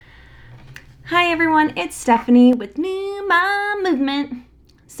Hi everyone, it's Stephanie with New Mom Movement.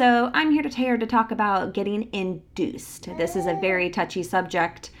 So I'm here to talk about getting induced. This is a very touchy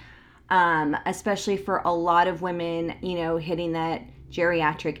subject, especially for a lot of women, hitting that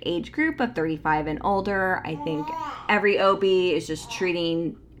geriatric age group of 35 and older. I think every OB is just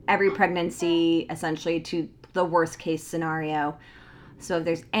treating every pregnancy essentially to the worst case scenario. So if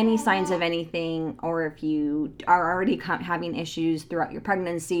there's any signs of anything, or if you are already having issues throughout your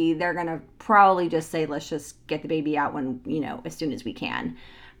pregnancy, they're going to probably just say, let's just get the baby out as soon as we can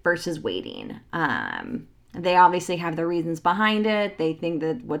versus waiting. They obviously have the reasons behind it. They think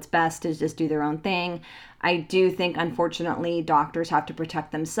that what's best is just do their own thing. I do think, unfortunately, doctors have to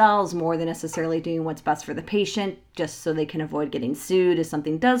protect themselves more than necessarily doing what's best for the patient, just so they can avoid getting sued if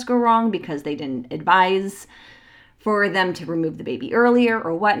something does go wrong because they didn't advise for them to remove the baby earlier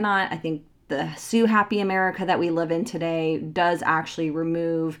or whatnot. I think the Sue Happy America that we live in today does actually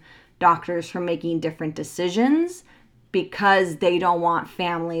remove doctors from making different decisions because they don't want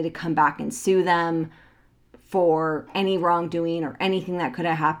family to come back and sue them for any wrongdoing or anything that could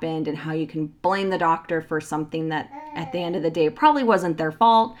have happened, and how you can blame the doctor for something that at the end of the day probably wasn't their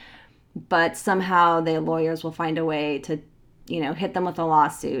fault, but somehow the lawyers will find a way to hit them with a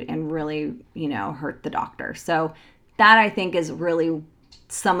lawsuit and really, hurt the doctor. So that, I think, is really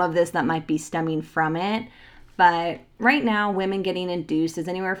some of this that might be stemming from it. But right now, women getting induced is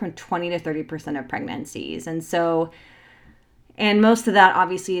anywhere from 20 to 30% of pregnancies. And most of that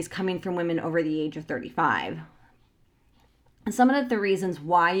obviously is coming from women over the age of 35. Some of the reasons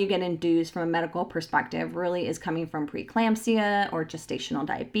why you get induced from a medical perspective really is coming from preeclampsia or gestational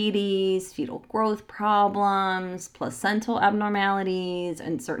diabetes, fetal growth problems, placental abnormalities,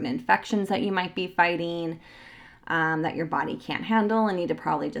 and certain infections that you might be fighting that your body can't handle, and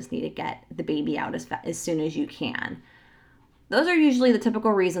just need to get the baby out as soon as you can. Those are usually the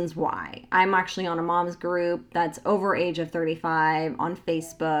typical reasons why. I'm actually on a mom's group that's over age of 35 on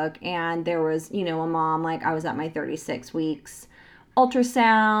Facebook, and there was, a mom, like, I was at my 36 weeks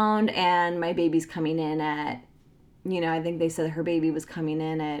ultrasound, and my baby's coming in at, I think they said her baby was coming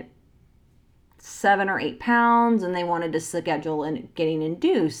in at 7 or 8 pounds, and they wanted to schedule getting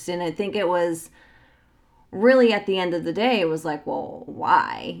induced. And I think it was really, at the end of the day, it was like, well,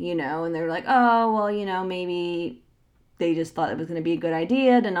 why? And they were like, oh, well, maybe they just thought it was going to be a good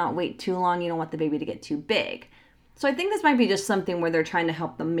idea to not wait too long. You don't want the baby to get too big. So I think this might be just something where they're trying to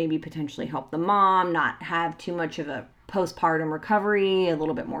help them, maybe potentially help the mom not have too much of a postpartum recovery, a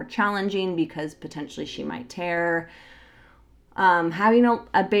little bit more challenging because potentially she might tear having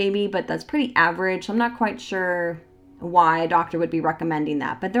a baby, but that's pretty average. So I'm not quite sure why a doctor would be recommending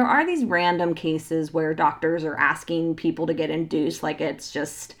that. But there are these random cases where doctors are asking people to get induced, like it's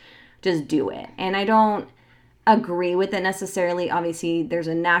just do it. And I don't agree with it necessarily. Obviously, there's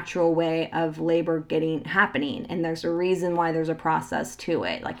a natural way of labor happening, and there's a reason why there's a process to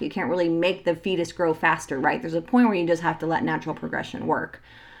it. Like, you can't really make the fetus grow faster, right? There's a point where you just have to let natural progression work.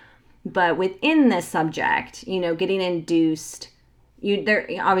 But within this subject, getting induced, there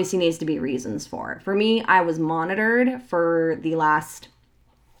obviously needs to be reasons for it. For me, I was monitored for the last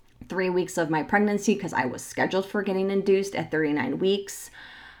 3 weeks of my pregnancy because I was scheduled for getting induced at 39 weeks.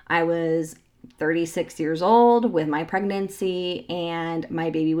 I was 36 years old with my pregnancy, and my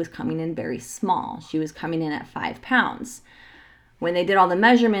baby was coming in very small. She was coming in at 5 pounds. When they did all the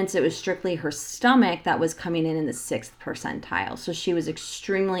measurements, it was strictly her stomach that was coming in the 6th percentile. So she was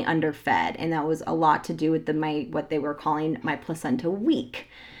extremely underfed, and that was a lot to do with what they were calling my placenta weak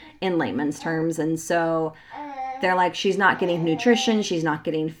in layman's terms. And so they're like, she's not getting nutrition, she's not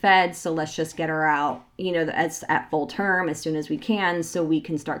getting fed, so let's just get her out, at full term as soon as we can, so we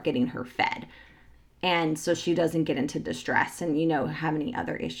can start getting her fed. And so she doesn't get into distress and, have any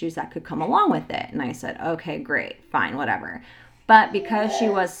other issues that could come along with it. And I said, okay, great, fine, whatever. But because she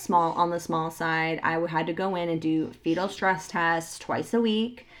was on the small side, I had to go in and do fetal stress tests twice a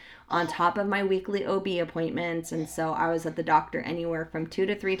week on top of my weekly OB appointments. And so I was at the doctor anywhere from 2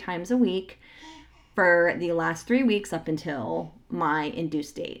 to 3 times a week for the last 3 weeks up until my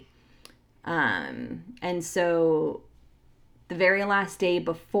induced date. And so the very last day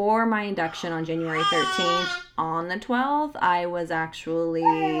before my induction on January 13th, on the 12th, I was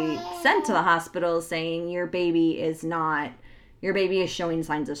actually sent to the hospital saying, your baby is showing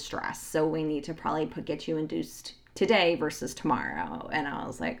signs of stress, so we need to probably get you induced today versus tomorrow. And I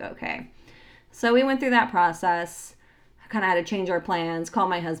was like, okay. So we went through that process. I kind of had to change our plans, call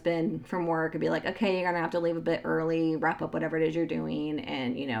my husband from work and be like, okay, you're going to have to leave a bit early, wrap up whatever it is you're doing,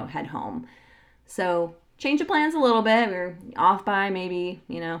 and, head home. So change the plans a little bit. We were off by maybe,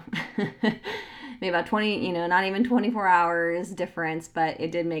 maybe about 20, not even 24 hours difference, but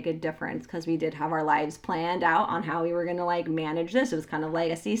it did make a difference because we did have our lives planned out on how we were going to like manage this. It was kind of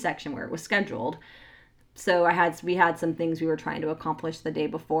like a C-section where it was scheduled. So we had some things we were trying to accomplish the day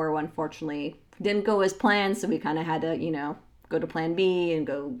before. Unfortunately, didn't go as planned, so we kind of had to, go to plan B and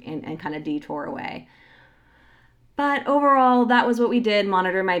go and kind of detour away. But overall, that was what we did.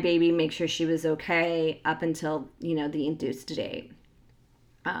 Monitor my baby, make sure she was okay up until, the induced date.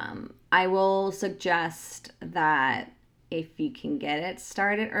 I will suggest that if you can get it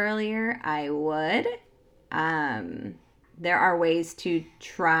started earlier, I would. There are ways to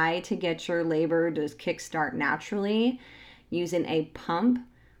try to get your labor to kickstart naturally. Using a pump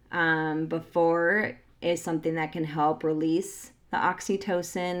before is something that can help release the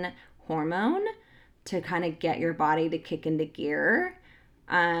oxytocin hormone to kind of get your body to kick into gear.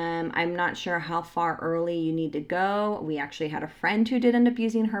 I'm not sure how far early you need to go. We actually had a friend who did end up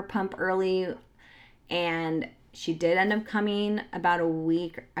using her pump early, and she did end up coming about a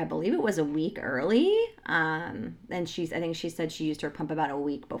week, I believe it was a week early. And I think she said she used her pump about a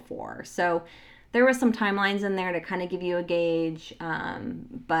week before. So there was some timelines in there to kind of give you a gauge.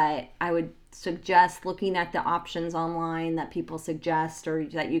 But I would suggest looking at the options online that people suggest or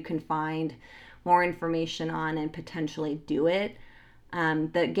that you can find more information on and potentially do it.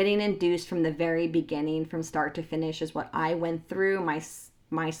 That getting induced from the very beginning, from start to finish, is what I went through.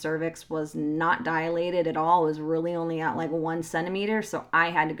 My cervix was not dilated at all. It was really only at like 1 centimeter. So I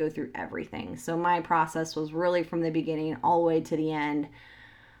had to go through everything. So my process was really from the beginning all the way to the end.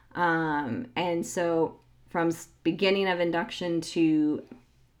 And so from beginning of induction to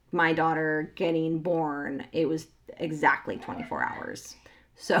my daughter getting born, it was exactly 24 hours.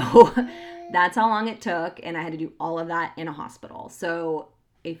 So that's how long it took. And I had to do all of that in a hospital. So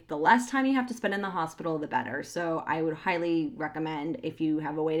if the less time you have to spend in the hospital, the better. So I would highly recommend, if you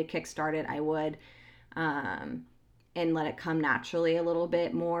have a way to kickstart it, I would, and let it come naturally a little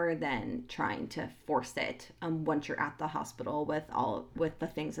bit more than trying to force it once you're at the hospital with the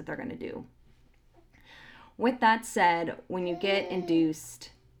things that they're going to do. With that said, when you get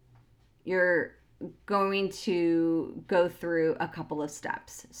induced, you're going to go through a couple of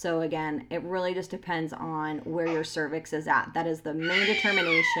steps. So again, it really just depends on where your cervix is at. That is the main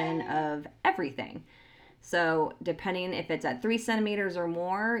determination of everything. So depending if it's at 3 centimeters or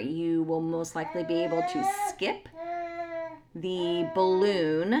more, you will most likely be able to skip the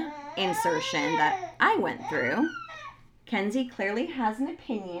balloon insertion that I went through. Kenzie clearly has an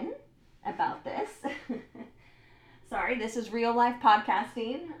opinion about this. Sorry, this is real life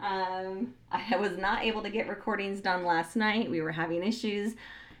podcasting. I was not able to get recordings done last night. We were having issues.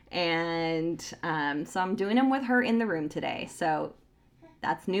 And so I'm doing them with her in the room today. So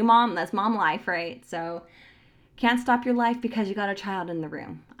that's mom life, right? So can't stop your life because you got a child in the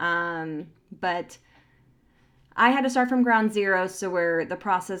room. But I had to start from ground zero. So where the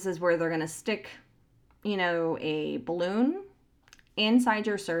process is where they're going to stick, a balloon inside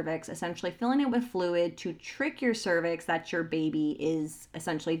your cervix, essentially filling it with fluid to trick your cervix that your baby is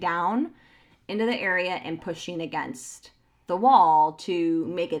essentially down into the area and pushing against the wall to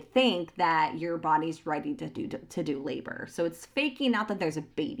make it think that your body's ready to do labor. So it's faking out that there's a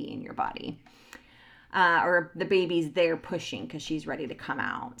baby in your body, or the baby's there pushing because she's ready to come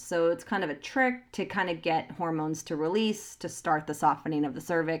out. So it's kind of a trick to kind of get hormones to release, to start the softening of the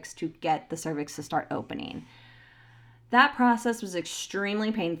cervix, to get the cervix to start opening. That process was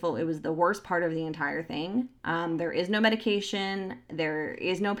extremely painful. It was the worst part of the entire thing. There is no medication. There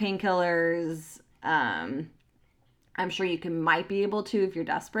is no painkillers. I'm sure you might be able to if you're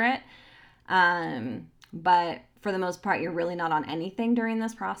desperate. But for the most part, you're really not on anything during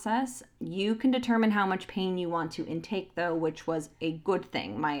this process. You can determine how much pain you want to intake, though, which was a good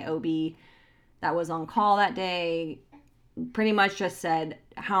thing. My OB that was on call that day pretty much just said,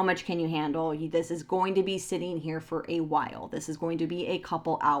 how much can you handle? This is going to be sitting here for a while. This is going to be a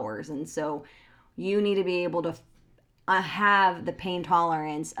couple hours. And so you need to be able to have the pain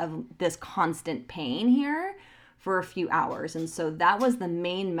tolerance of this constant pain here for a few hours. And so that was the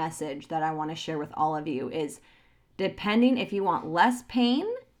main message that I want to share with all of you is, depending if you want less pain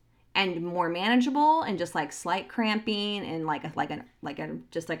and more manageable and just like slight cramping and like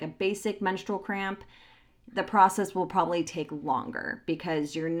a basic menstrual cramp, the process will probably take longer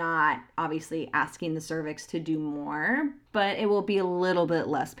because you're not obviously asking the cervix to do more, but it will be a little bit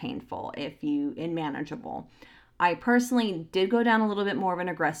less painful and manageable. I personally did go down a little bit more of an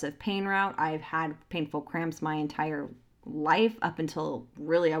aggressive pain route. I've had painful cramps my entire life up until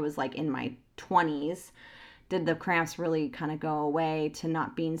really I was like in my 20s. Did the cramps really kind of go away to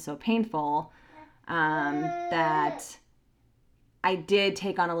not being so painful that I did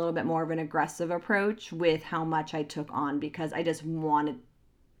take on a little bit more of an aggressive approach with how much I took on, because I just wanted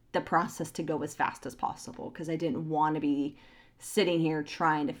the process to go as fast as possible, because I didn't want to be sitting here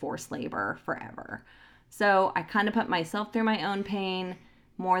trying to force labor forever. So I kind of put myself through my own pain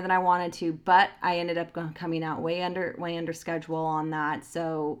more than I wanted to, but I ended up coming out way under schedule on that.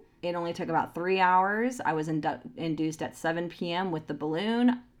 So it only took about 3 hours. I was induced at 7 p.m. with the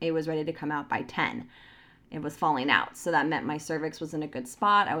balloon. It was ready to come out by 10. It was falling out. So that meant my cervix was in a good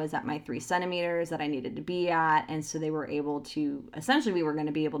spot. I was at my 3 centimeters that I needed to be at. And so they were able to, essentially we were going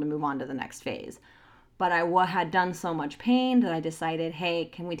to be able to move on to the next phase. But I had done so much pain that I decided, hey,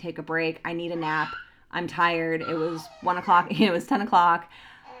 can we take a break? I need a nap. I'm tired. It was 1 o'clock. It was 10 o'clock.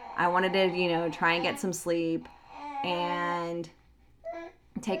 I wanted to, try and get some sleep and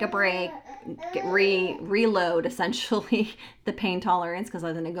take a break, reload essentially the pain tolerance, because I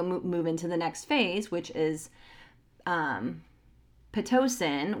was going to go move into the next phase, which is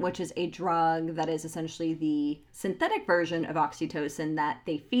Pitocin, which is a drug that is essentially the synthetic version of oxytocin that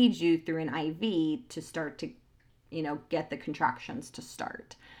they feed you through an IV to start to, get the contractions to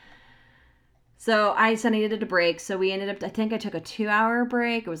start. So I said I needed a break. So we ended up, I think I took a 2-hour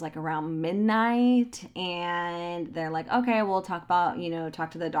break. It was like around midnight. And they're like, okay, we'll talk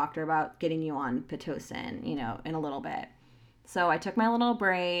to the doctor about getting you on Pitocin, in a little bit. So I took my little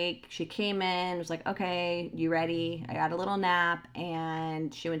break. She came in, was like, okay, you ready? I got a little nap.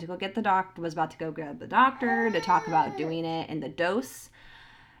 And she went to go get the doctor, was about to go get the doctor to talk about doing it and the dose.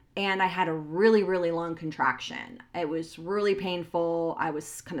 And I had a really, really long contraction. It was really painful. I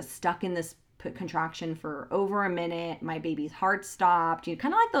was kind of stuck in this contraction for over a minute. My baby's heart stopped.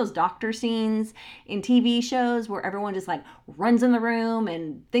 Kind of like those doctor scenes in TV shows where everyone just like runs in the room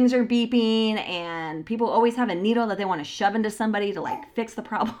and things are beeping and people always have a needle that they want to shove into somebody to like fix the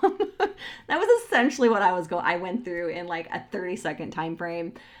problem. That was essentially what I went through in like a 30-second time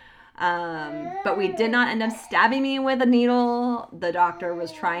frame. But we did not end up stabbing me with a needle. The doctor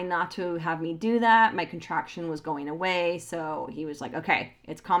was trying not to have me do that. My contraction was going away. So he was like, okay,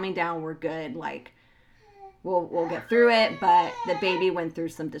 it's calming down. We're good. Like, we'll get through it. But the baby went through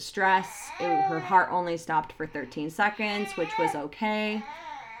some distress. Her heart only stopped for 13 seconds, which was okay,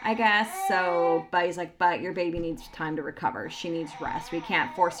 I guess. So, but he's like, but your baby needs time to recover. She needs rest. We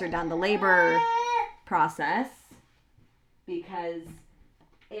can't force her down the labor process because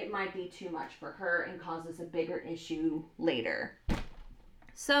it might be too much for her and causes a bigger issue later.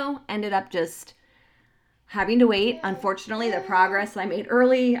 So ended up just having to wait. Unfortunately, the progress I made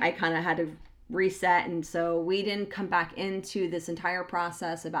early, I kind of had to reset. And so we didn't come back into this entire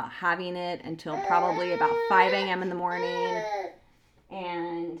process about having it until probably about 5 a.m. in the morning.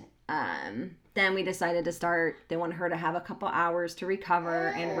 And then we decided to start. They wanted her to have a couple hours to recover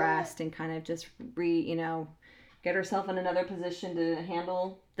and rest and kind of just get herself in another position to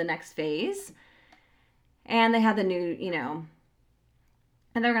handle the next phase. And they had the new,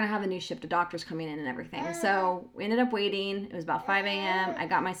 and they're going to have a new shift of doctors coming in and everything. So we ended up waiting. It was about 5 a.m. I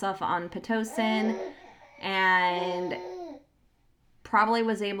got myself on Pitocin and probably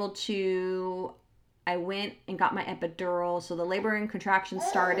was able to, I went and got my epidural. So the labor and contractions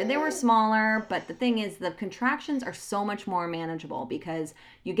started. They were smaller, but the thing is the contractions are so much more manageable because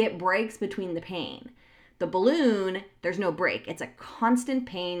you get breaks between the pain. The balloon, there's no break. It's a constant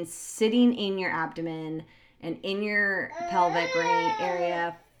pain sitting in your abdomen and in your pelvic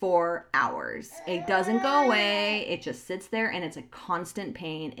area for hours. It doesn't go away. It just sits there and it's a constant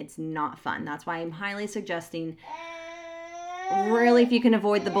pain. It's not fun. That's why I'm highly suggesting, really, if you can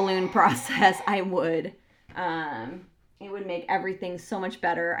avoid the balloon process, I would. It would make everything so much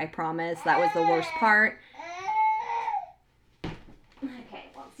better. I promise. That was the worst part.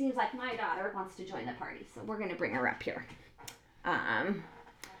 Seems like my daughter wants to join the party, so we're going to bring her up here.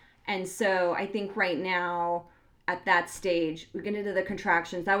 And so I think right now at that stage, we get into the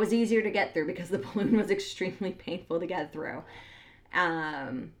contractions. That was easier to get through because the balloon was extremely painful to get through.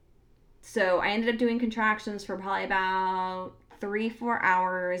 So I ended up doing contractions for probably about 3-4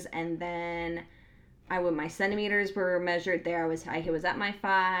 hours, and then my centimeters were measured there. I was at my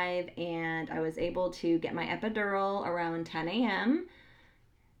 5, and I was able to get my epidural around 10 a.m.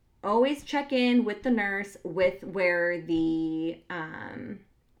 Always check in with the nurse with where the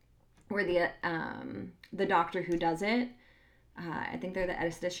doctor who does it, I think they're the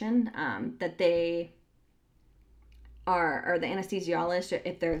anesthetician, that they are, or the anesthesiologist,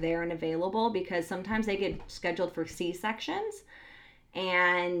 if they're there and available, because sometimes they get scheduled for C-sections,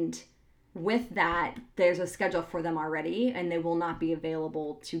 and with that, there's a schedule for them already, and they will not be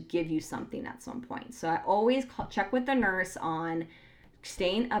available to give you something at some point. So I always check with the nurse on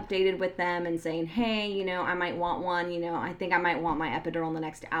staying updated with them and saying, hey, I might want one, I think I might want my epidural in the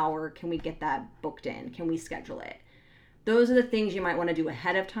next hour. Can we get that booked in? Can we schedule it? Those are the things you might want to do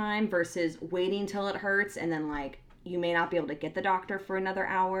ahead of time versus waiting till it hurts and then you may not be able to get the doctor for another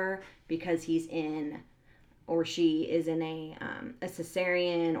hour because he's in or she is in a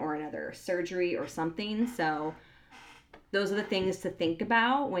cesarean or another surgery or something. So those are the things to think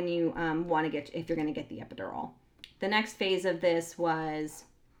about when you want to if you're going to get the epidural. The next phase of this was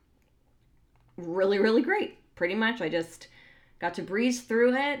really, really great. Pretty much I just got to breeze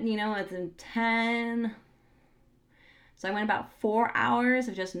through it. It's in 10. So I went about 4 hours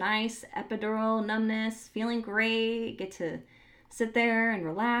of just nice epidural numbness, feeling great, get to sit there and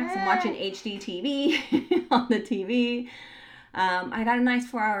relax and watching HD TV on the TV. I got a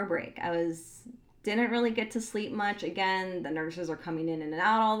nice 4-hour break. Didn't really get to sleep much. Again, the nurses are coming in and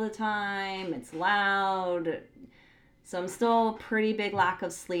out all the time. It's loud. So I'm still pretty big lack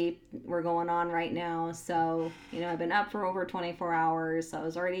of sleep we're going on right now. So, I've been up for over 24 hours. So I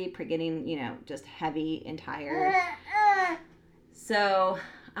was already getting, just heavy and tired. So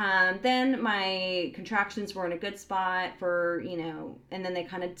then my contractions were in a good spot for, and then they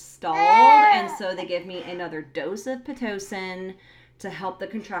kind of stalled. And so they gave me another dose of Pitocin to help the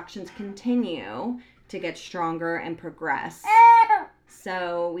contractions continue to get stronger and progress.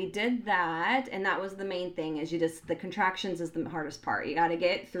 So we did that, and that was the main thing, is the contractions is the hardest part. You got to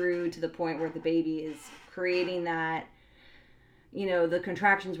get through to the point where the baby is creating that, the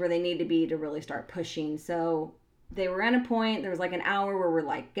contractions where they need to be to really start pushing. So they were at a point, there was an hour where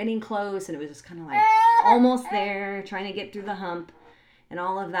we're getting close, and it was just kind of almost there, trying to get through the hump and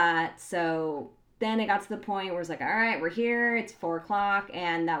all of that. So then it got to the point where it's all right, we're here, it's 4:00,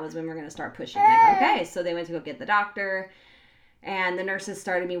 and that was when we're going to start pushing. Okay, so they went to go get the doctor. And the nurses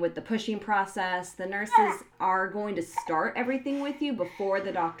started me with the pushing process. The nurses are going to start everything with you before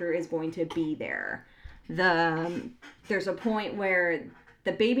the doctor is going to be there. There's a point where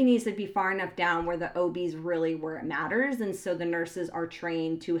the baby needs to be far enough down where the OB's really where it matters. And so the nurses are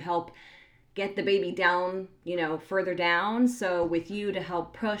trained to help get the baby down, further down. So with you to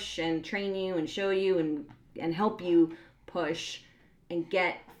help push and train you and show you and help you push and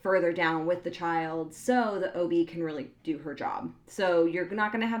get further down with the child so the OB can really do her job. So you're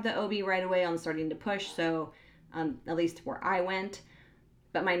not going to have the OB right away on starting to push. So at least where I went,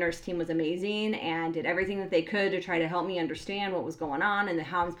 but my nurse team was amazing and did everything that they could to try to help me understand what was going on and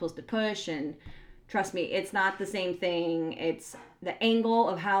how I'm supposed to push. And trust me, it's not the same thing. It's the angle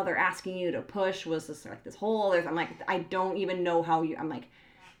of how they're asking you to push was just this whole other, I'm I don't even know how you,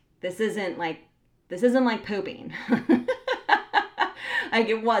 this isn't like pooping.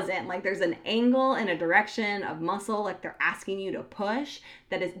 It wasn't. There's an angle and a direction of muscle, they're asking you to push,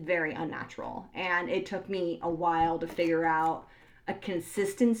 that is very unnatural. And it took me a while to figure out a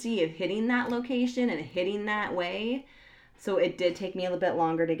consistency of hitting that location and hitting that way. So it did take me a little bit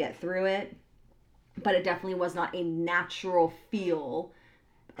longer to get through it. But it definitely was not a natural feel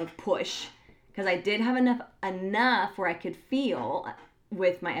of push. Because I did have enough where I could feel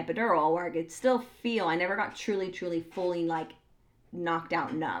with my epidural, where I could still feel. I never got truly, fully knocked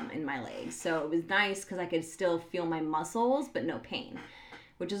out numb in my legs. So it was nice because I could still feel my muscles, but no pain,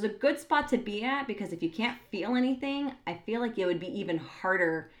 which is a good spot to be at, because if you can't feel anything, I feel it would be even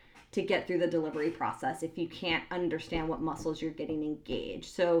harder to get through the delivery process if you can't understand what muscles you're getting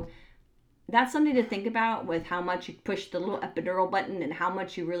engaged. So that's something to think about with how much you push the little epidural button and how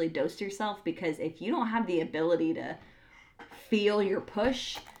much you really dose yourself, because if you don't have the ability to feel your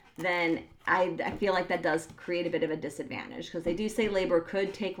push, then I feel that does create a bit of a disadvantage, because they do say labor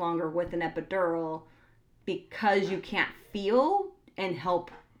could take longer with an epidural because you can't feel and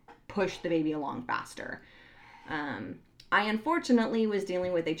help push the baby along faster. I unfortunately was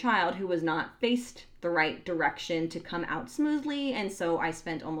dealing with a child who was not faced the right direction to come out smoothly, and so I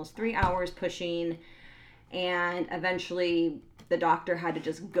spent almost 3 hours pushing, and eventually the doctor had to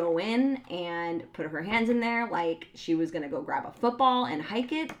just go in and put her hands in there like she was going to go grab a football and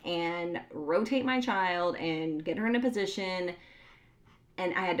hike it and rotate my child and get her in a position.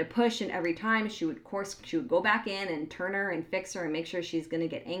 And I had to push, and every time she would go back in and turn her and fix her and make sure she's going to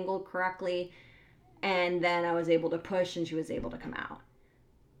get angled correctly. And then I was able to push, and she was able to come out.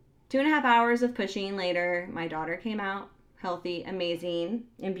 2.5 hours of pushing later, my daughter came out healthy, amazing,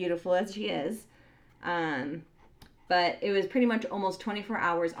 and beautiful as she is. But it was pretty much almost 24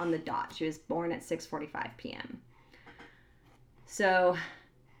 hours on the dot. She was born at 6:45 p.m. So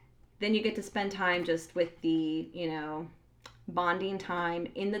then you get to spend time just with the, bonding time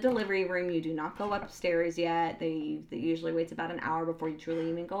in the delivery room. You do not go upstairs yet. They usually waits about an hour before you truly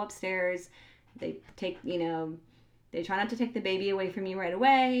even go upstairs. They take, They try not to take the baby away from you right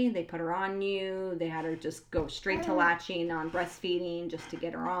away. They put her on you. They had her just go straight to latching on breastfeeding just to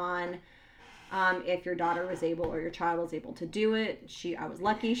get her on. If your daughter was able or your child was able to do it, I was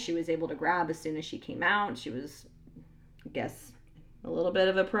lucky. She was able to grab as soon as she came out. She was, I guess, a little bit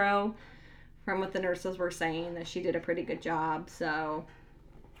of a pro from what the nurses were saying, that she did a pretty good job. So,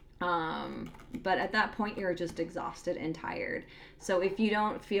 but at that point you're just exhausted and tired. So if you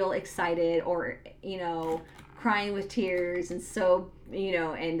don't feel excited or, crying with tears and so,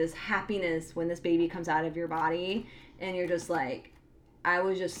 and this happiness when this baby comes out of your body, and you're just like, I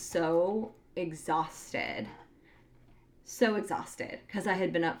was just so exhausted because I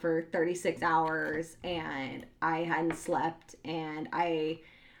had been up for 36 hours and I hadn't slept, and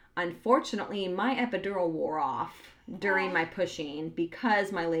unfortunately my epidural wore off during my pushing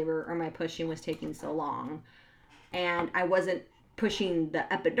because my labor or my pushing was taking so long, and I wasn't pushing the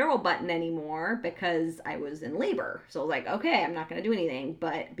epidural button anymore because I was in labor. So I was like, okay, I'm not going to do anything.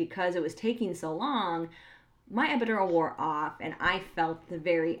 But because it was taking so long, my epidural wore off and I felt the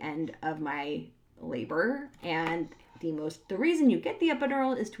very end of my labor. And the reason you get the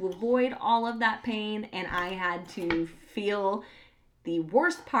epidural is to avoid all of that pain. And I had to feel the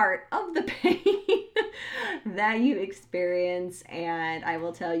worst part of the pain that you experience. And I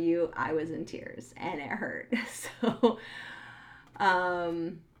will tell you, I was in tears and it hurt.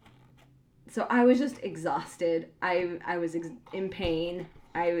 So I was just exhausted. I was in pain.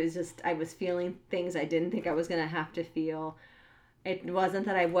 I was feeling things I didn't think I was going to have to feel. It wasn't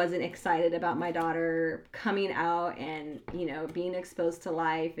that I wasn't excited about my daughter coming out and, being exposed to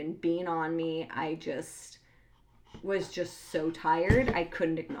life and being on me. I just was just so tired. I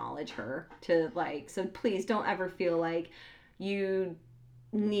couldn't acknowledge her so please don't ever feel like you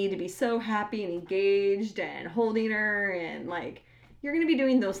need to be so happy and engaged and holding her, and you're going to be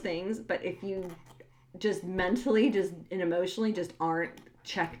doing those things. But if you just mentally and emotionally just aren't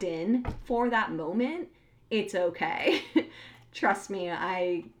checked in for that moment, it's okay. Trust me,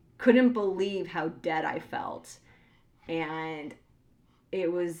 I couldn't believe how dead I felt. And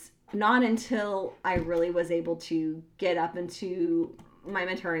it was not until I really was able to get up into my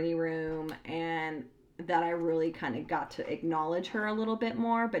maternity room and that I really kind of got to acknowledge her a little bit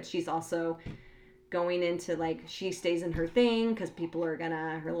more. But she's also going into she stays in her thing because people are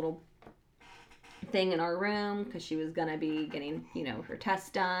her little thing in our room because she was gonna be getting her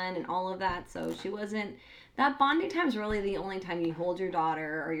test done and all of that. So she wasn't, that bonding time is really the only time you hold your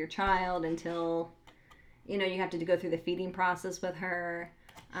daughter or your child until you have to go through the feeding process with her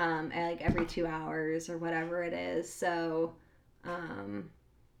every 2 hours or whatever it is. So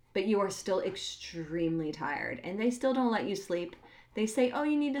but you are still extremely tired and they still don't let you sleep. They say, oh,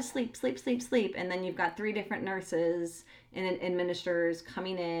 you need to sleep. And then you've got 3 different nurses and administrators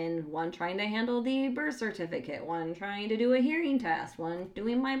coming in, one trying to handle the birth certificate, one trying to do a hearing test, one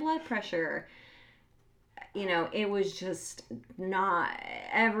doing my blood pressure. It was just not,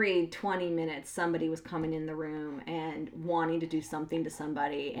 every 20 minutes somebody was coming in the room and wanting to do something to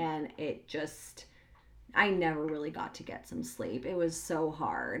somebody. And I never really got to get some sleep. It was so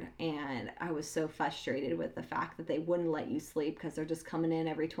hard. And I was so frustrated with the fact that they wouldn't let you sleep because they're just coming in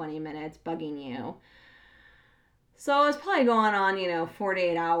every 20 minutes, bugging you. So I was probably going on,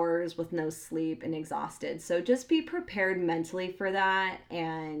 48 hours with no sleep and exhausted. So just be prepared mentally for that.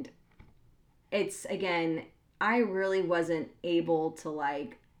 And it's, again, I really wasn't able to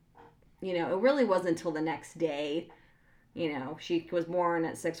it really wasn't until the next day. She was born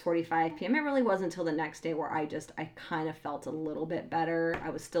at 6:45 p.m. It really wasn't until the next day where I kind of felt a little bit better. I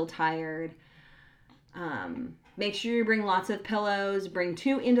was still tired. Make sure you bring lots of pillows. Bring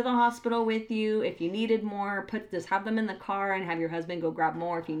 2 into the hospital with you. If you needed more, have them in the car and have your husband go grab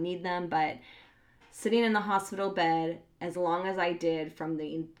more if you need them. But sitting in the hospital bed, as long as I did from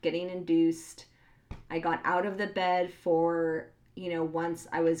the getting induced, I got out of the bed for once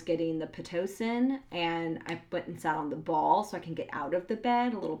I was getting the Pitocin, and I went and sat on the ball so I can get out of the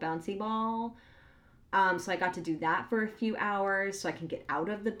bed, a little bouncy ball. So I got to do that for a few hours so I can get out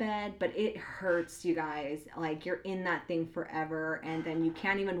of the bed. But it hurts, you guys. You're in that thing forever, and then you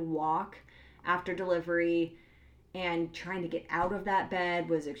can't even walk after delivery. And trying to get out of that bed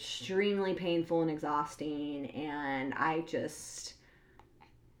was extremely painful and exhausting. And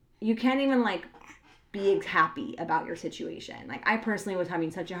you can't even be happy about your situation. I personally was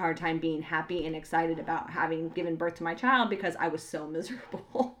having such a hard time being happy and excited about having given birth to my child because I was so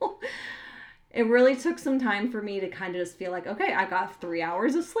miserable. It really took some time for me to kind of just feel okay, I got 3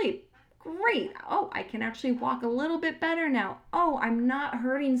 hours of sleep. Great. Oh, I can actually walk a little bit better now. Oh, I'm not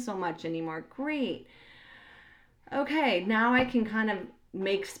hurting so much anymore. Great. Okay, now I can kind of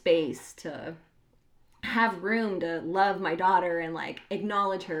make space to have room to love my daughter and like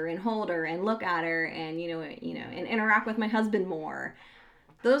acknowledge her and hold her and look at her and and interact with my husband more.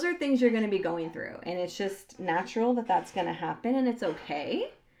 Those are things you're going to be going through, and it's just natural that that's going to happen, and it's okay.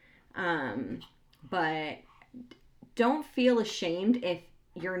 But don't feel ashamed if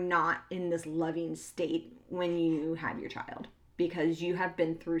you're not in this loving state when you have your child, because you have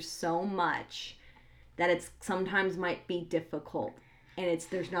been through so much that it's sometimes might be difficult, and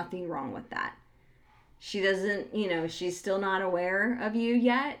there's nothing wrong with that. She doesn't, she's still not aware of you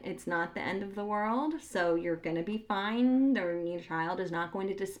yet. It's not the end of the world. So you're going to be fine. Your child is not going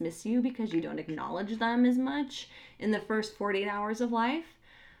to dismiss you because you don't acknowledge them as much in the first 48 hours of life.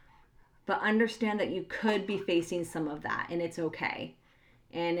 But understand that you could be facing some of that, and it's okay.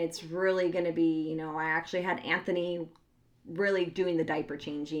 And it's really going to be, I actually had Anthony really doing the diaper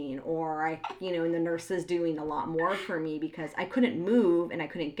changing, or and the nurses doing a lot more for me because I couldn't move and I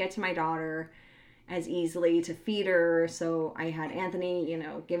couldn't get to my daughter as easily to feed her. So I had Anthony,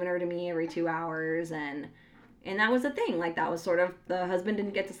 giving her to me every 2 hours. And that was a thing. Like, that was sort of, the husband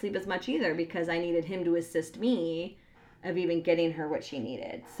didn't get to sleep as much either because I needed him to assist me of even getting her what she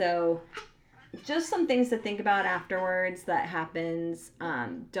needed. So just some things to think about afterwards that happens.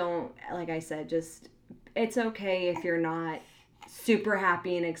 Don't, like I said, just, it's okay if you're not super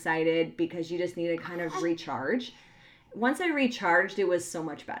happy and excited because you just need to kind of recharge. Once I recharged, it was so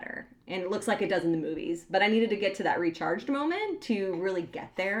much better. And it looks like it does in the movies. But I needed to get to that recharged moment to really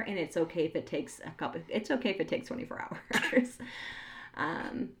get there. And it's okay if it takes it's okay if it takes 24 hours.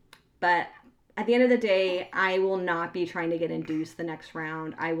 But at the end of the day, I will not be trying to get induced the next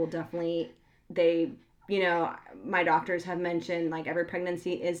round. I will definitely, my doctors have mentioned, like, every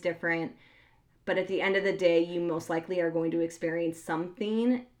pregnancy is different. But at the end of the day, you most likely are going to experience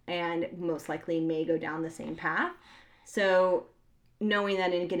something and most likely may go down the same path. So knowing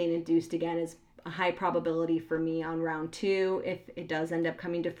that in getting induced again is a high probability for me on round 2, if it does end up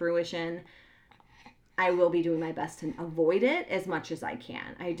coming to fruition, I will be doing my best to avoid it as much as I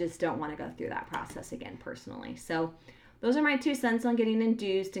can. I just don't want to go through that process again personally. So those are my 2 cents on getting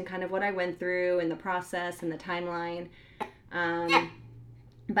induced and kind of what I went through and the process and the timeline.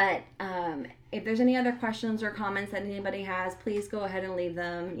 But if there's any other questions or comments that anybody has, please go ahead and leave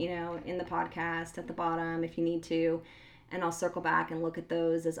them, in the podcast at the bottom if you need to. And I'll circle back and look at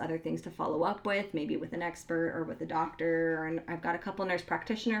those as other things to follow up with, maybe with an expert or with a doctor. And I've got a couple nurse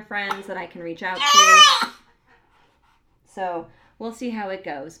practitioner friends that I can reach out to. So we'll see how it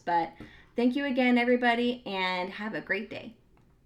goes. But thank you again, everybody, and have a great day.